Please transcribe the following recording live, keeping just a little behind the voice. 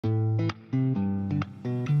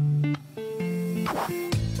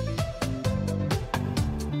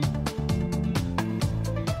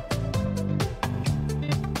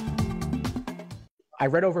I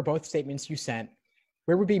read over both statements you sent.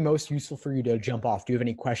 Where would be most useful for you to jump off? Do you have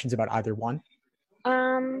any questions about either one?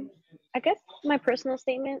 I guess my personal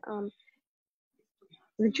statement.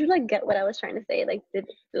 Did you like get what I was trying to say? Like,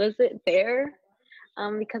 was it there?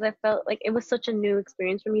 Because I felt like it was such a new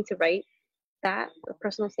experience for me to write that a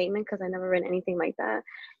personal statement because I never read anything like that,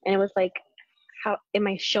 and it was like, how am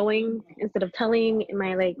I showing instead of telling? Am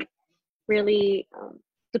I like really?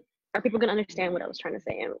 Are people gonna understand what I was trying to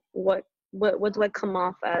say, and what do I come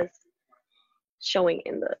off as showing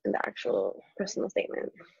in the actual personal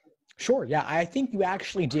statement? Sure. Yeah. I think you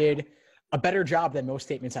actually did a better job than most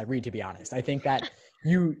statements I read, to be honest. I think that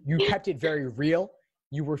you kept it very real.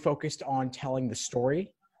 You were focused on telling the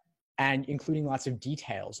story and including lots of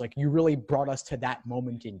details. Like, you really brought us to that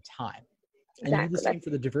moment in time. And you did the same for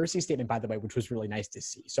the diversity statement, by the way, which was really nice to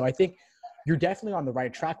see. So I think you're definitely on the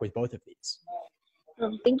right track with both of these.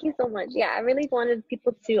 Thank you so much. Yeah, I really wanted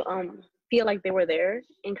people to feel like they were there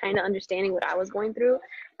and kind of understanding what I was going through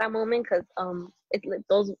that moment, because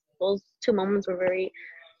those two moments were very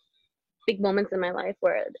big moments in my life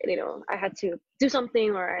where, you know, I had to do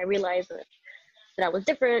something, or I realized that I was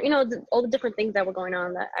different, you know, all the different things that were going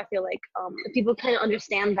on, that I feel like if people kind of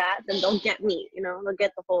understand that, then they'll get me, you know, they'll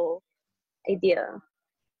get the whole idea.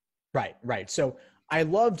 Right. So I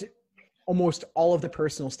loved almost all of the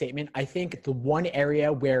personal statement. I think the one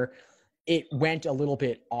area where it went a little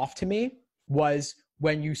bit off to me was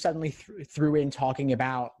when you suddenly threw in talking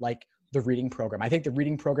about like the reading program. I think the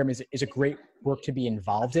reading program is a great work to be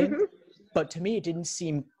involved in, but to me, it didn't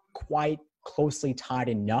seem quite closely tied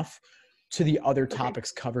enough to the other topics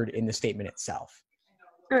covered in the statement itself.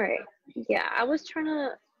 All right. Yeah,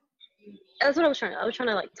 that's what I was trying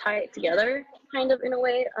to like tie it together kind of in a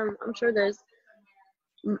way. I'm sure there's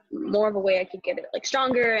more of a way I could get it like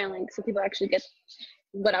stronger and like so people actually get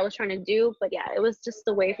what I was trying to do. But yeah, it was just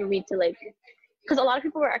a way for me to like, because a lot of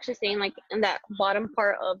people were actually saying like in that bottom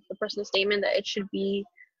part of the personal statement that it should be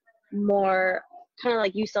more kind of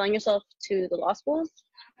like you selling yourself to the law schools.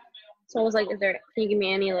 So I was like, can you give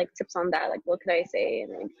me any like tips on that? Like, what could I say,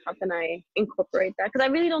 and like, how can I incorporate that? Because I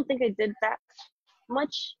really don't think I did that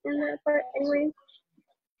much in that part anyway.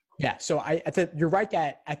 Yeah, so you're right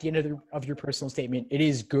that at the end of your personal statement, it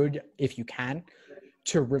is good if you can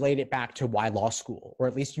to relate it back to why law school, or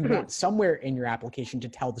at least you want somewhere in your application to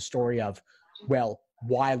tell the story of, well,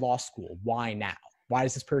 why law school? Why now? Why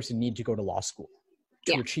does this person need to go to law school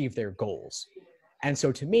to achieve their goals? And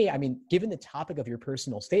so to me, I mean, given the topic of your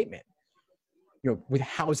personal statement, you know, with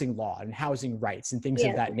housing law and housing rights and things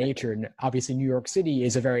of that nature, and obviously New York City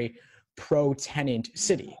is a very pro-tenant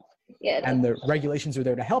city. Yeah, and the regulations are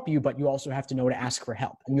there to help you, but you also have to know to ask for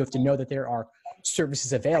help. And you have to know that there are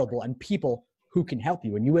services available and people who can help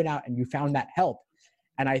you. And you went out and you found that help.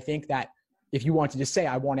 And I think that if you wanted to say,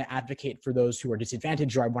 I want to advocate for those who are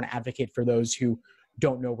disadvantaged, or I want to advocate for those who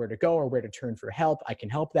don't know where to go or where to turn for help, I can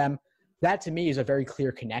help them. That to me is a very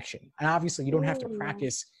clear connection. And obviously you don't have to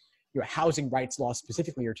practice your housing rights law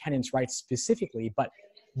specifically or tenants' rights specifically, but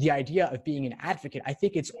the idea of being an advocate, I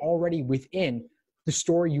think it's already within the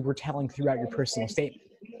story you were telling throughout your personal statement.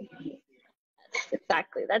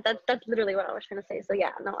 Exactly. That's literally what I was trying to say. So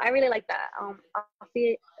yeah, no, I really like that. I'll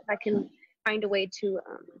see if I can find a way to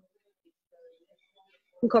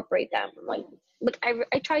incorporate that. Like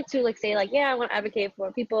I tried to like say like, yeah, I want to advocate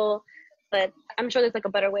for people, but I'm sure there's like a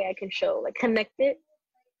better way I can show, like connect it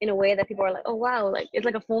in a way that people are like, oh wow, like it's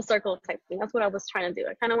like a full circle type thing. That's what I was trying to do.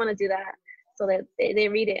 I kind of want to do that so that they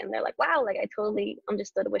read it and they're like, wow, like I totally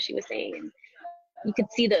understood what she was saying. And you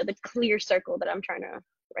could see the clear circle that I'm trying to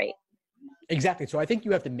write. Exactly. So I think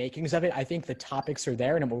you have the makings of it. I think the topics are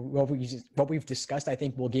there, and what we've discussed, I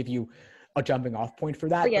think will give you a jumping off point for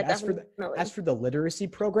that. Yeah, but as for the literacy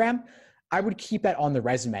program, I would keep that on the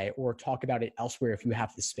resume or talk about it elsewhere if you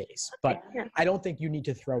have the space. But I don't think you need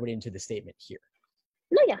to throw it into the statement here.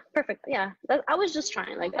 No, yeah, perfect. Yeah, I was just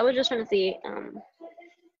trying to see.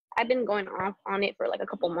 I've been going off on it for like a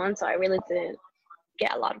couple months, so I really did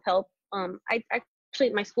get a lot of help. I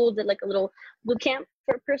actually, my school did like a little boot camp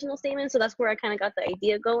for personal statements, so that's where I kind of got the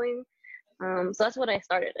idea going. So that's what I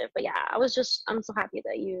started it. But yeah, I'm so happy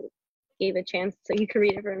that you gave a chance so you can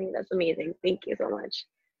read it for me. That's amazing. Thank you so much.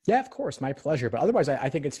 Yeah, of course, my pleasure. But otherwise, I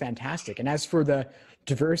think it's fantastic. And as for the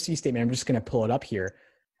diversity statement, I'm just going to pull it up here.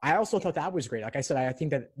 I also thought that was great. Like I said, I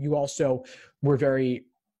think that you also were very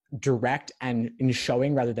direct and in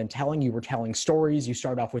showing rather than telling. You were telling stories. You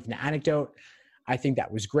started off with an anecdote. I think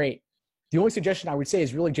that was great. The only suggestion I would say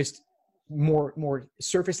is really just more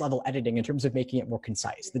surface level editing in terms of making it more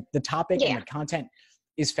concise. The topic and the content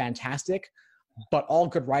is fantastic, but all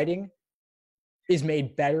good writing is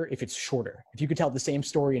made better if it's shorter. If you could tell the same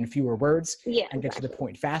story in fewer words and get to the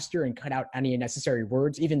point faster and cut out any unnecessary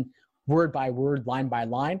words, even word by word, line by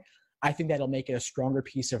line, I think that'll make it a stronger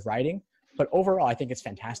piece of writing. But overall, I think it's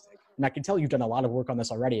fantastic. And I can tell you've done a lot of work on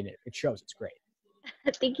this already, and it shows. It's great.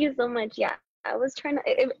 Thank you so much. Yeah, I was trying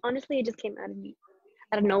to, honestly, it just came out of me,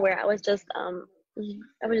 out of nowhere. I was just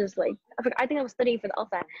like, I think I was studying for the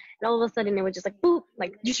LSAT, and all of a sudden it was just like, boop,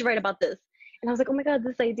 like, you should write about this. And I was like, oh my God,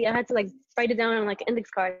 this idea. I had to like write it down on like an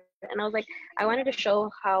index card. And I was like, I wanted to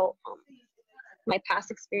show how my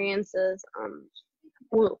past experiences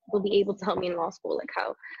will be able to help me in law school, like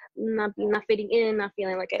how not fitting in, not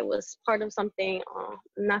feeling like I was part of something,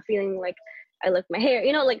 not feeling like I look my hair,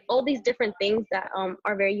 like all these different things that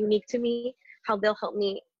are very unique to me, how they'll help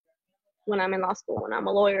me when I'm in law school, when I'm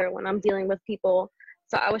a lawyer, when I'm dealing with people.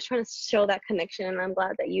 So I was trying to show that connection, and I'm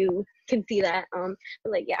glad that you can see that. But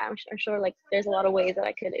like, yeah, I'm sure like there's a lot of ways that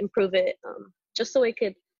I could improve it, just so it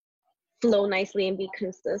could flow nicely and be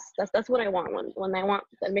consistent. That's what I want when I want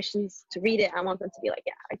the admissions to read it. I want them to be like,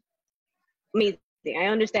 yeah, amazing. I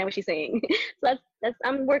understand what she's saying. So that's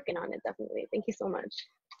I'm working on it, definitely. Thank you so much.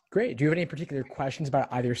 Great. Do you have any particular questions about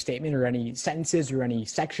either statement or any sentences or any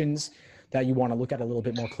sections that you want to look at a little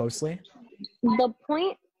bit more closely? The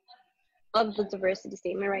point of the diversity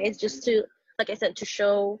statement, right, is just to, like I said, to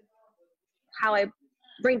show how I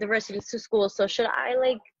bring diversity to school. So should I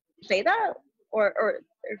like say that or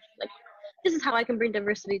like, this is how I can bring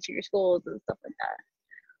diversity to your schools and stuff like that?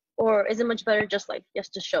 Or is it much better just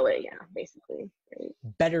to show it? Yeah, basically. Right?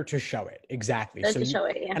 Better to show it. Exactly. Better to show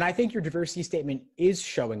it, yeah. And I think your diversity statement is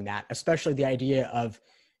showing that, especially the idea of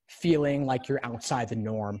feeling like you're outside the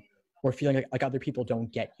norm, or feeling like other people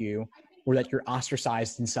don't get you, or that you're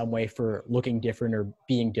ostracized in some way for looking different or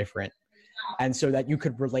being different. And so that you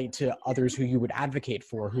could relate to others who you would advocate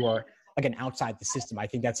for, who are, again, outside the system. I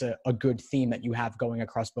think that's a good theme that you have going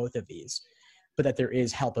across both of these, but that there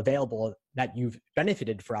is help available that you've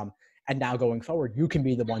benefited from. And now going forward, you can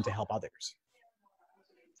be the one to help others.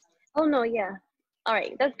 Oh, no, yeah. All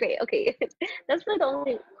right, that's great. Okay, that's the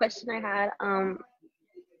only question I had.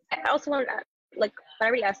 I also wanted to, like, I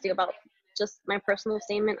already asked you about just my personal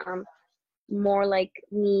statement. More like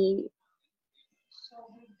me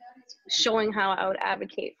showing how I would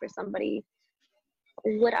advocate for somebody.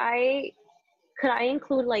 Could I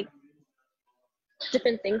include like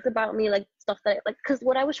different things about me, like stuff that because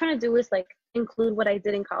what I was trying to do is like include what I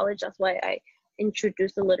did in college. That's why I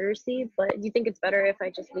introduced the literacy. But do you think it's better if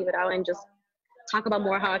I just leave it out and just talk about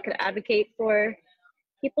more how I could advocate for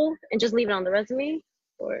people and just leave it on the resume?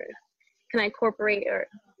 Or can I incorporate, or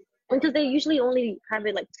because they usually only have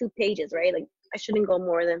it like 2 pages, right? Like I shouldn't go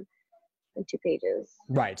more than 2 pages.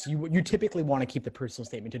 Right. So you typically want to keep the personal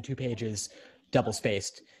statement to 2 pages, double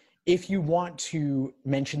spaced. If you want to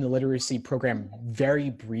mention the literacy program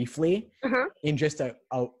very briefly in just a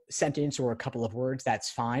sentence or a couple of words, that's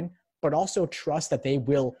fine. But also trust that they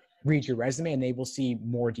will read your resume and they will see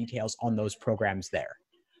more details on those programs there.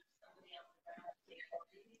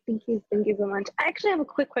 Thank you so much. I actually have a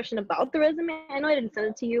quick question about the resume. I know I didn't send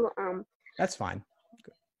it to you. That's fine.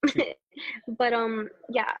 But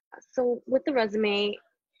yeah. So with the resume,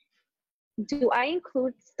 do I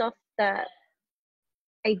include stuff that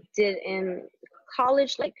I did in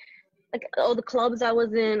college, like all the clubs I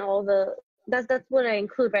was in, that's what I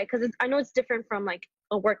include, right? Because I know it's different from like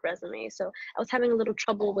a work resume. So I was having a little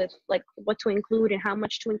trouble with like what to include and how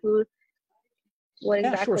much to include. What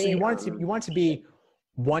exactly? Sure. So you want to be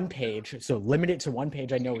 1 page. So limit it to 1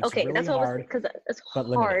 page. I know it's really that's hard. Because it's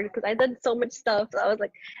hard because I did so much stuff. So I was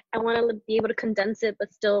like, I want to be able to condense it,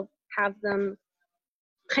 but still have them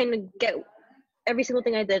kind of get every single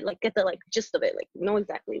thing I did, like get the like gist of it, like know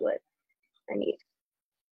exactly what I need.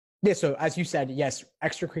 Yeah. So as you said, yes,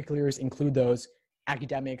 extracurriculars include those.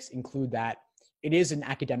 Academics include that. It is an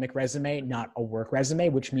academic resume, not a work resume,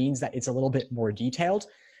 which means that it's a little bit more detailed.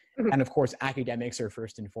 And of course, academics are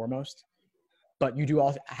first and foremost. But you do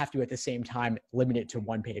also have to, at the same time, limit it to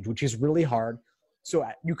 1 page, which is really hard. So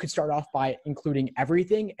you could start off by including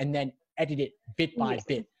everything and then edit it bit by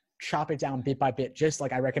bit. Chop it down bit by bit, just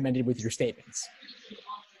like I recommended with your statements.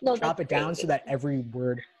 Chop it down so that every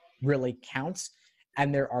word really counts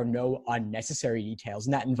and there are no unnecessary details.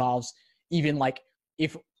 And that involves even like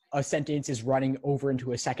if a sentence is running over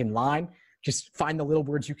into a second line, just find the little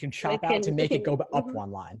words you can chop out to make it go up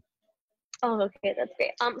 1 line. Oh, okay, that's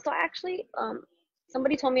great. So actually,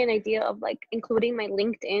 somebody told me an idea of like including my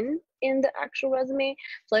LinkedIn in the actual resume.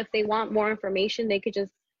 So if they want more information, they could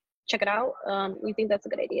just check it out. You think that's a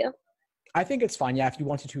good idea? I think it's fine. Yeah, if you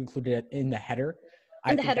wanted to include it in the header,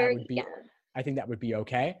 In I the think that header, would be yeah. I think that would be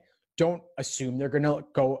okay. Don't assume they're gonna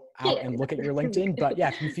go Yeah, out and look at your LinkedIn, but yeah,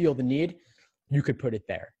 if you feel the need, you could put it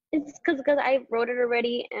there. it's because I wrote it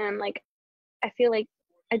already, and like I feel like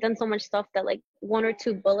I've done so much stuff that like one or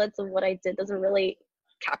two bullets of what I did doesn't really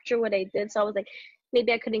capture what I did. So I was like,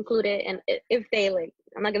 maybe I could include it. And if they like,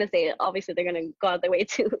 I'm not gonna say it, obviously they're gonna go out their way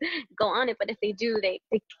to go on it, but if they do, they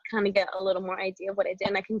kind of get a little more idea of what I did,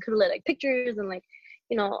 and I can include like pictures and like,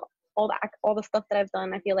 you know, all the stuff that I've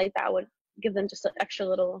done. I feel like that would give them just an extra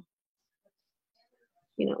little,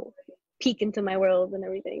 you know, peek into my world and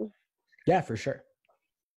everything. Yeah, for sure.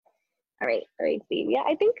 All right, Steve. Yeah,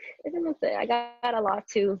 I think that's it. I got a lot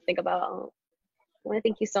to think about. I want to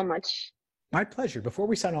thank you so much. My pleasure. Before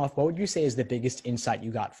we sign off, what would you say is the biggest insight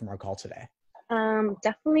you got from our call today?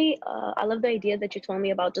 Definitely. I love the idea that you told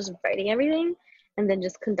me about just writing everything and then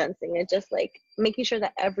just condensing it, just like making sure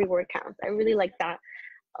that every word counts. I really like that.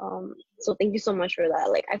 So thank you so much for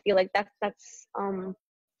that. Like, I feel like that's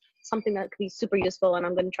something that could be super useful, and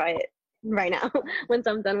I'm gonna try it right now once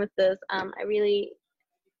I'm done with this. I really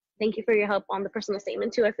thank you for your help on the personal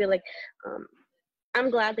statement too. I feel like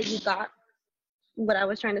I'm glad that you got what I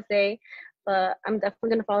was trying to say, but I'm definitely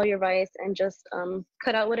going to follow your advice and just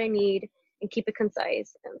cut out what I need and keep it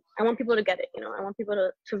concise. And I want people to get it, you know, I want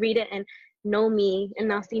people to read it and know me and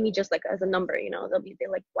not see me just like as a number, you know, they're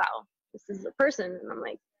like, wow, this is a person. And I'm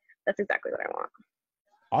like, that's exactly what I want.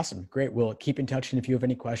 Awesome. Great. We'll keep in touch. And if you have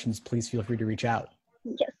any questions, please feel free to reach out.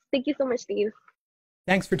 Yes. Thank you so much, Steve.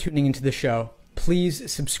 Thanks for tuning into the show. Please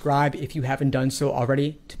subscribe if you haven't done so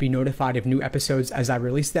already to be notified of new episodes as I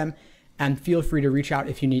release them. And feel free to reach out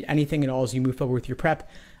if you need anything at all as you move forward with your prep.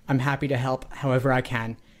 I'm happy to help however I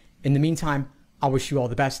can. In the meantime, I'll wish you all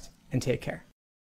the best and take care.